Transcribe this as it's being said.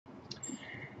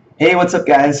Hey, what's up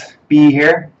guys? B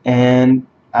here, and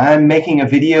I'm making a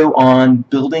video on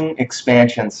building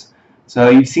expansions. So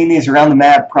you've seen these around the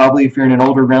map probably if you're in an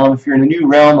older realm. If you're in a new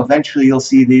realm, eventually you'll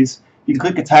see these. You can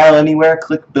click a tile anywhere,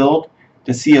 click build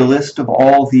to see a list of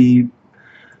all the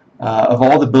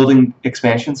building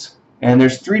expansions. And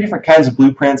there's three different kinds of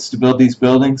blueprints to build these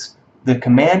buildings. The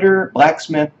commander,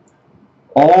 blacksmith,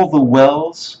 all the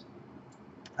wells,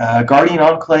 guardian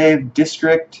enclave,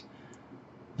 district.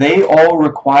 They all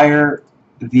require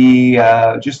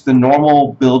the just the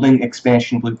normal building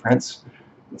expansion blueprints.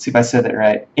 Let's see if I said that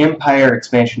right. Empire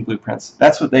expansion blueprints.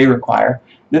 That's what they require.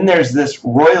 Then there's this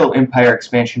Royal Empire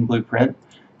expansion blueprint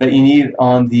that you need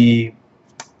on the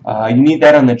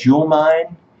jewel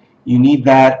mine. You need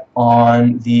that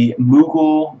on the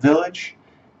Mughal village,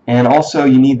 and also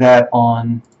you need that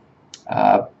on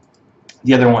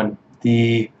the other one,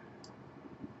 the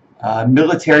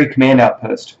military command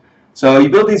outpost. So you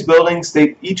build these buildings,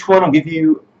 each one will give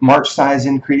you march size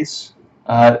increase.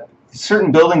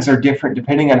 Certain buildings are different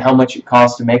depending on how much it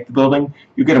costs to make the building.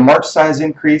 You get a march size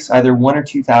increase, either 1 or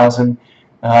 2,000.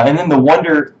 And then the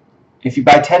wonder, if you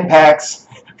buy 10 packs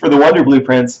for the wonder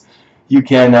blueprints, you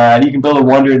can build a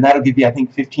wonder, and that'll give you, I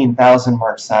think, 15,000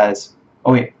 march size.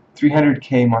 Oh wait,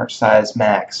 300k march size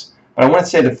max. But I want to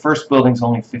say the first building's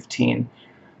only 15.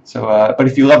 So, but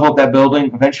if you level up that building,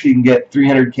 eventually you can get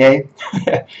 300k.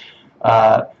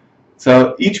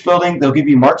 So each building, they'll give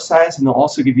you march size, and they'll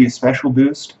also give you a special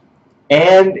boost.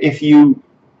 And if you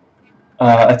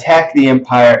attack the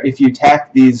empire, if you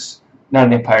attack these,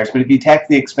 not empires, but if you attack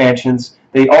the expansions,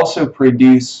 they also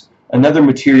produce another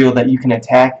material that you can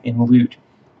attack and loot.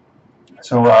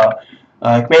 So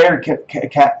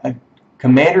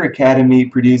Commander Academy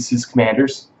produces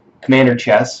commander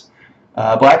chests.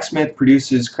 Blacksmith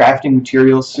produces crafting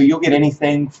materials, so you'll get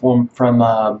anything from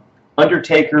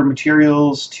Undertaker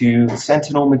materials to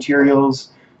Sentinel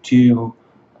materials to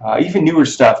even newer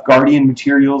stuff, Guardian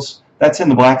materials. That's in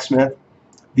the blacksmith.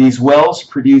 These wells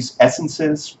produce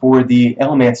essences for the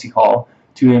Elemancy Hall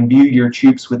to imbue your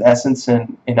troops with essence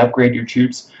and upgrade your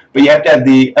troops. But you have to have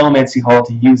the Elemancy Hall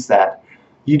to use that.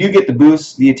 You do get the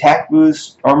boosts, the attack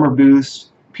boost, armor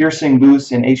boost, piercing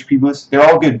boost, and HP boost. They're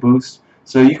all good boosts.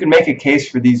 So you can make a case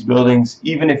for these buildings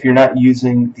even if you're not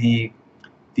using the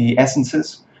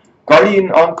essences. Guardian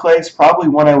Enclave's probably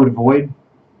one I would avoid.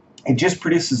 It just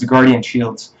produces the Guardian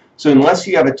Shields. So unless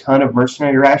you have a ton of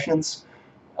mercenary rations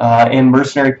and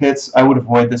mercenary pits, I would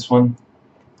avoid this one.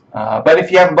 But if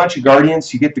you have a bunch of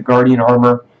Guardians, you get the Guardian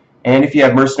armor. And if you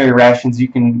have mercenary rations, you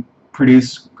can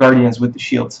produce Guardians with the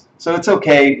shields. So it's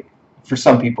okay for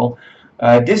some people.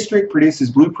 District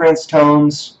produces blueprints,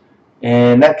 tomes,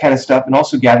 and that kind of stuff, and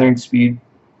also gathering speed.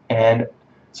 And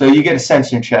so you get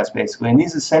ascension chests basically. And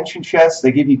these ascension chests,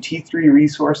 they give you T3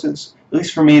 resources. At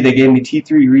least for me, they gave me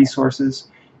T3 resources,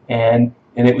 and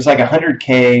it was like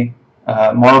 100k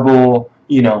marble,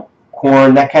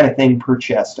 corn, that kind of thing per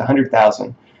chest,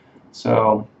 100,000.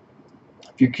 So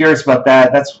if you're curious about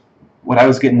that, that's what I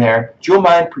was getting there. Jewel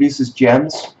mine produces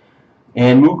gems,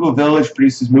 and Mughal village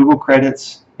produces Mughal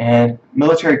credits, and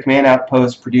military command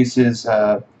outpost produces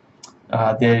the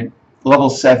level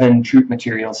 7 troop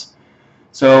materials.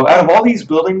 So out of all these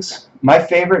buildings, my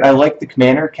favorite, I like the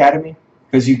Commander Academy,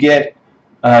 because you get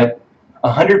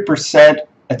 100%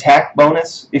 attack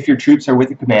bonus if your troops are with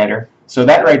the commander. So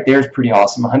that right there is pretty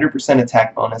awesome, 100%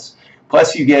 attack bonus.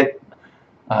 Plus you get,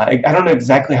 I don't know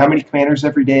exactly how many commanders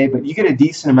every day, but you get a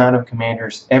decent amount of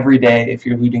commanders every day if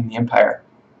you're looting the Empire.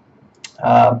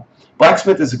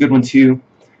 Blacksmith is a good one too.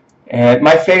 And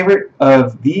my favorite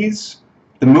of these,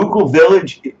 the Mughal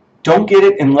village, don't get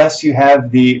it unless you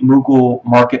have the Mughal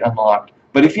market unlocked.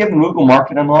 But if you have the Mughal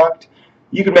market unlocked,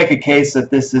 you can make a case that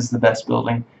this is the best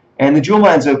building. And the jewel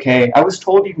mine's okay. I was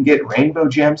told you can get rainbow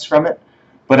gems from it,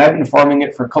 but I've been farming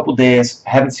it for a couple days.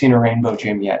 I haven't seen a rainbow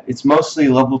gem yet. It's mostly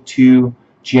level 2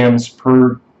 gems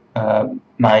per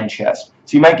mine chest.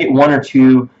 So you might get 1 or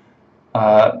 2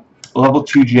 level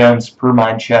 2 gems per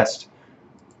mine chest.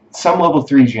 Some level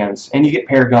 3 gems, and you get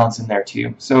paragons in there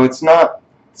too. So it's not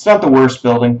the worst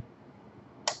building.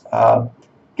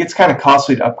 Gets kind of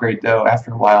costly to upgrade though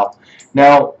after a while.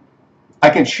 Now I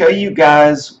can show you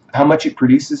guys how much it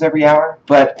produces every hour,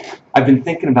 but I've been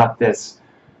thinking about this.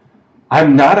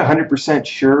 I'm not 100%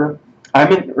 sure.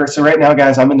 So right now,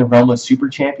 guys, I'm in the realm of super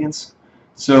champions.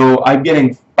 So I'm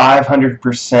getting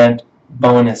 500%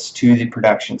 bonus to the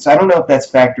production. So I don't know if that's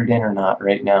factored in or not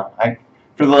right now.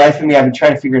 For the life of me, I've been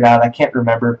trying to figure it out. I can't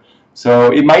remember.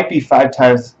 So it might be 5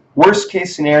 times. Worst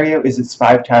case scenario is it's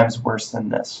 5 times worse than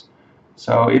this.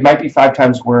 So it might be 5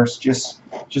 times worse. Just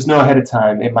know ahead of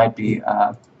time. It might be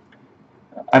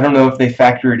I don't know if they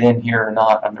factor it in here or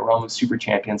not on the realm of super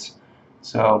champions.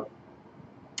 So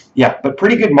yeah, but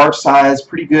pretty good march size,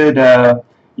 pretty good,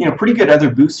 pretty good other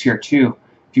boosts here too.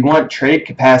 If you want trade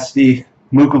capacity,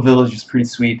 Moogle Village is pretty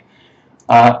sweet.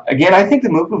 Again, I think the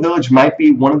Moogle Village might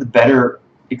be one of the better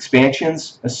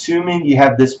expansions, assuming you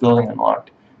have this building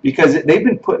unlocked, because they've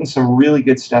been putting some really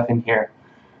good stuff in here.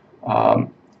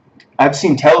 I've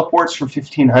seen teleports for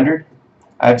 1,500.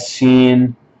 I've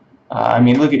seen,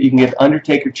 look at, you can get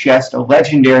Undertaker chest, a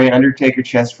legendary Undertaker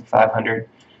chest for 500.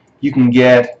 You can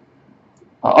get,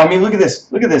 look at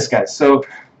this, guys. So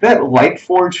that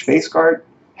Lightforge face guard,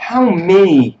 how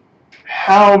many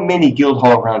guild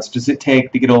hall runs does it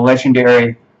take to get a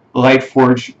legendary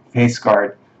Lightforge face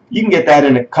guard? You can get that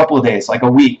in a couple of days, like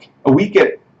a week. A week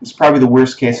is probably the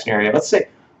worst case scenario.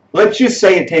 Let's just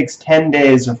say it takes 10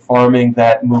 days of farming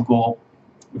that Moogle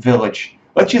village.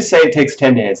 Let's just say it takes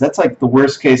 10 days. That's like the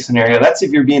worst case scenario. That's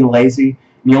if you're being lazy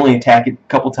and you only attack it a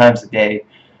couple times a day.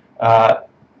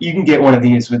 You can get one of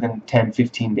these within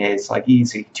 10-15 days, like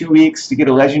easy. 2 weeks to get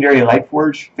a legendary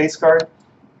Lightforge face guard,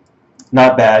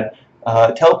 not bad.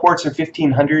 Teleports are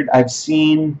 1,500. I've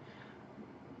seen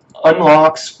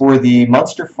unlocks for the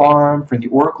Monster Farm, for the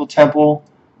Oracle Temple,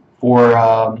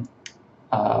 for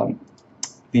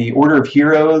the Order of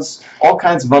Heroes, all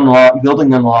kinds of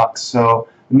building unlocks. So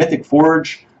the Mythic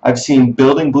Forge, I've seen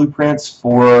building blueprints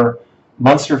for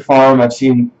Monster Farm. I've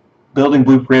seen building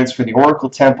blueprints for the Oracle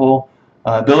Temple,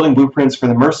 building blueprints for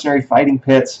the Mercenary Fighting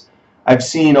Pits. I've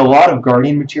seen a lot of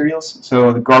Guardian materials,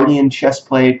 so the Guardian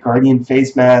chestplate, Guardian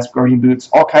face mask, Guardian boots,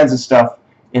 all kinds of stuff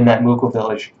in that Moogle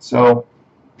Village. So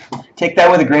take that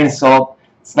with a grain of salt.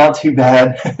 It's not too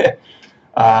bad.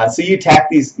 So you attack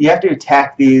these. You have to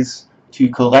attack these to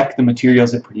collect the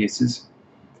materials it produces.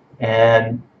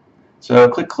 And so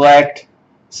click collect,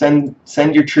 send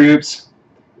your troops,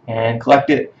 and collect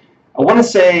it. I want to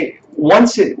say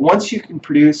once you can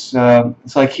produce,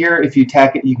 it's like here, if you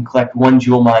attack it, you can collect 1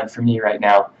 jewel mine from me right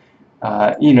now.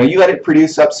 You let it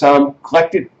produce up some,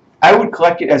 collect it. I would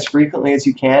collect it as frequently as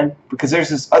you can, because there's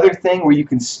this other thing where you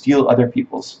can steal other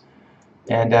people's.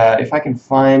 And if I can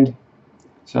find,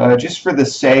 so just for the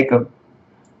sake of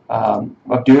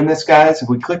doing this, guys, if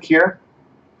we click here,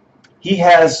 he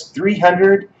has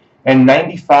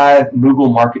 395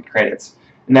 Moogle market credits.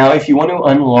 Now, if you want to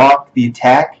unlock the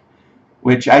attack,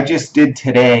 which I just did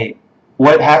today,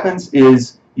 what happens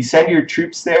is you send your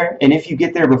troops there, and if you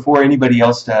get there before anybody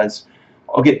else does,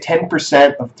 I'll get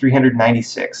 10% of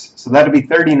 396. So that'll be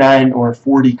 39 or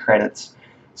 40 credits.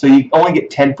 So you only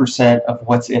get 10% of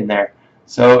what's in there.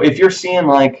 So if you're seeing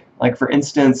like for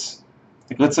instance,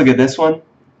 let's look at this one.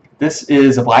 This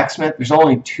is a blacksmith. There's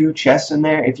only 2 chests in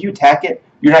there. If you attack it,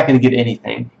 you're not going to get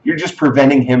anything. You're just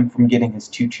preventing him from getting his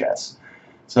 2 chests.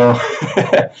 So,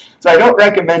 so I don't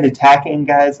recommend attacking,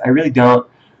 guys. I really don't.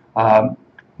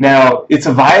 Now, it's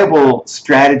a viable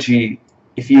strategy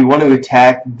if you want to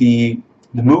attack the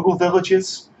Moogle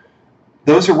villages.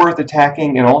 Those are worth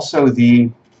attacking, and also the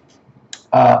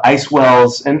ice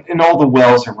wells, and all the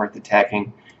wells are worth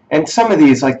attacking. And some of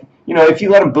these, like, if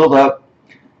you let them build up,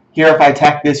 here if I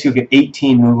attack this, you'll get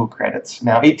 18 Moogle credits.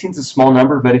 Now, 18 is a small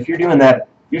number, but if you're doing that,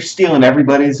 you're stealing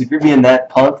everybody's. If you're being that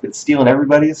punk that's stealing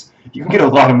everybody's, you can get a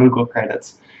lot of Moogle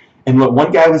credits. And what one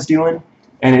guy was doing,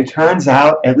 and it turns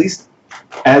out, at least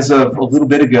as of a little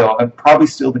bit ago, and probably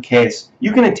still the case,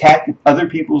 you can attack other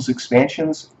people's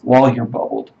expansions while you're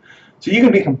bubbled. So you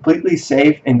can be completely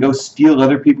safe and go steal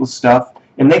other people's stuff,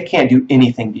 and they can't do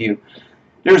anything to you.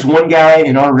 There's one guy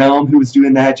in our realm who was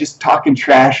doing that, just talking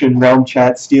trash in realm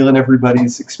chat, stealing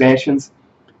everybody's expansions.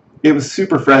 It was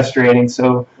super frustrating,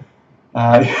 so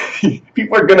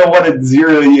people are going to want to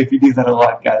zero you if you do that a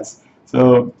lot, guys.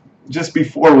 So just be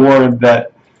forewarned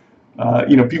that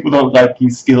people don't like you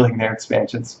stealing their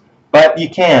expansions. But you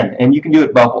can, and you can do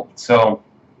it bubbled. So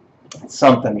it's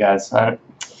something, guys.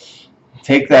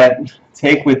 Take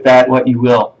with that what you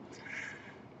will.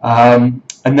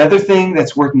 Another thing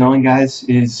that's worth knowing, guys,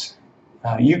 is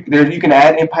you can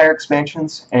add empire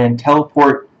expansions and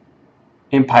teleport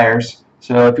empires.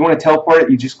 So if you want to teleport it,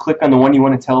 you just click on the one you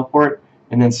want to teleport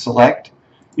and then select.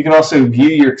 You can also view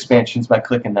your expansions by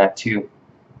clicking that too.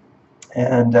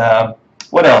 And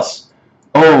what else?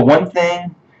 Oh, one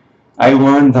thing I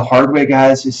learned the hard way,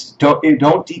 guys, is don't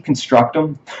deconstruct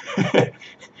them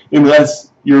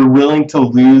unless you're willing to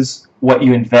lose what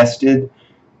you invested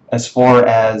as far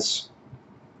as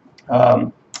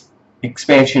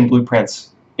expansion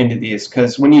blueprints into these.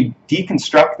 Because when you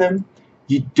deconstruct them,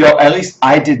 you don't, at least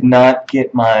I did not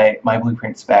get my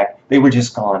blueprints back. They were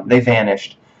just gone. They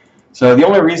vanished. So the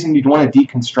only reason you'd want to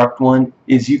deconstruct one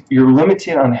is you're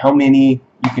limited on how many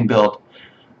you can build.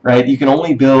 right? You can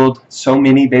only build so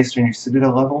many based on your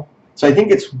Citadel level. So I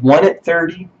think it's 1 at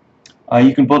 30.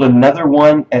 You can build another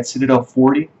one at Citadel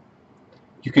 40.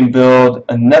 You can build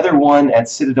another one at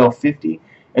Citadel 50.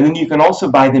 And then you can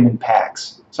also buy them in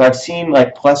packs. So I've seen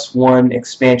like +1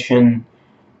 expansion,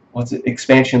 what's it,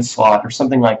 expansion slot or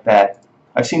something like that.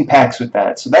 I've seen packs with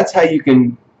that. So that's how you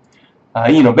can,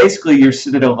 you know, basically your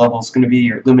Citadel level is going to be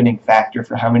your limiting factor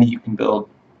for how many you can build,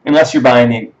 unless you're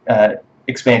buying the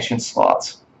expansion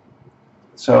slots.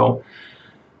 So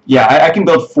yeah, I can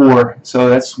build 4. So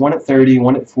that's 1 at 30,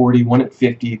 1 at 40, 1 at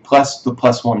 50, plus the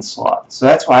 +1 slot. So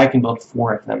that's why I can build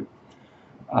 4 of them.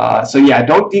 So yeah,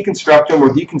 don't deconstruct them, or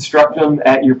deconstruct them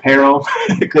at your peril,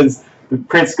 because the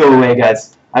prints go away,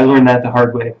 guys. I learned that the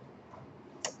hard way.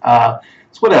 So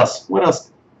what else? What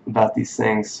else about these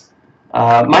things?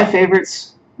 My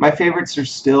favorites are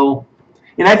still,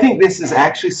 and I think this is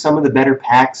actually some of the better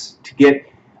packs to get.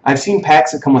 I've seen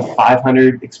packs that come with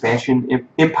 500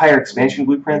 Empire expansion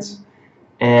blueprints,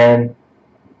 and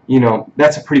you know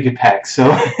that's a pretty good pack.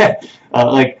 So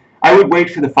like I would wait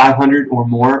for the 500 or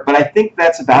more, but I think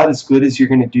that's about as good as you're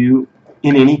going to do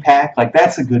in any pack. Like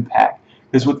that's a good pack,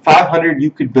 because with 500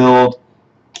 you could build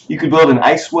an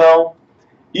ice well.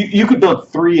 You could build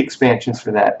 3 expansions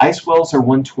for that. Ice wells are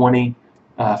 120.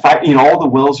 You know, all the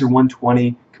wells are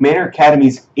 120. Commander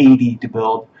Academy's 80 to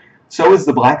build. So is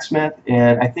the blacksmith,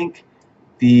 and I think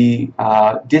the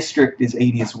district is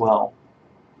 80 as well.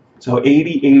 So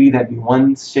 80, that'd be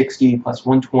 160 plus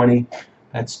 120.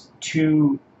 That's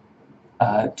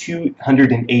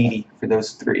 280 for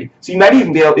those 3. So you might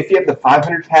even be able, if you have the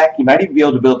 500 pack, you might even be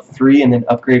able to build 3 and then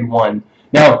upgrade 1.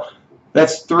 Now,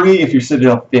 that's 3 if you're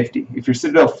Citadel 50. If you're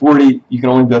Citadel 40, you can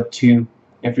only build 2.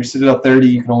 If you're Citadel 30,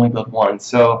 you can only build 1.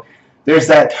 So there's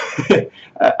that.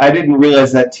 I didn't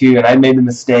realize that too, and I made the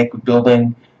mistake of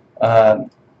building,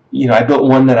 you know, I built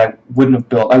one that I wouldn't have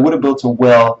built. I would have built a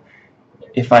well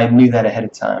if I knew that ahead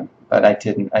of time, but I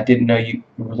didn't. I didn't know you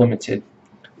were limited.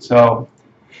 So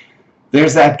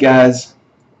there's that, guys.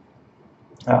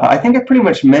 I think I pretty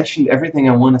much mentioned everything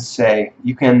I want to say.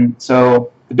 You can,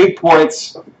 so the big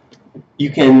points,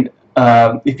 you can,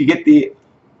 if you get the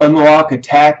unlock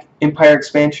attack Empire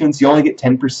expansions, you only get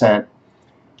 10%.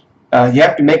 You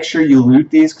have to make sure you loot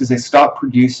these because they stop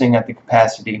producing at the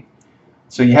capacity.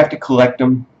 So you have to collect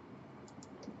them.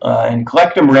 And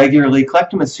collect them regularly.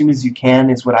 Collect them as soon as you can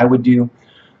is what I would do.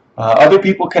 Other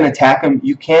people can attack them.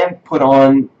 You can put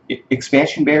on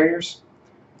expansion barriers,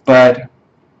 but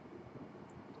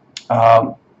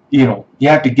you know, you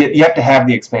have to have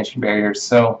the expansion barriers.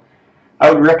 So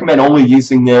I would recommend only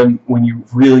using them when you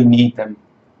really need them.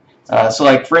 So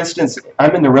like for instance,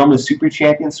 I'm in the realm of super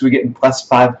champions, so we're getting plus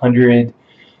 500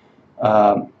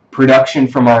 production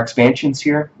from our expansions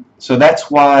here. So that's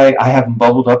why I have them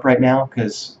bubbled up right now,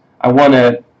 because I want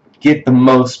to get the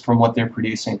most from what they're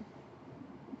producing.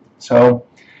 So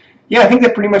yeah, I think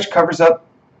that pretty much covers up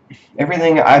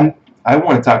everything I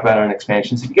want to talk about on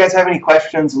expansions. If you guys have any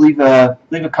questions, leave a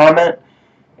comment.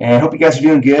 And I hope you guys are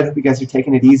doing good. Hope you guys are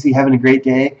taking it easy, having a great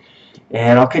day.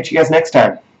 And I'll catch you guys next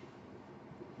time.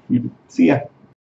 See ya.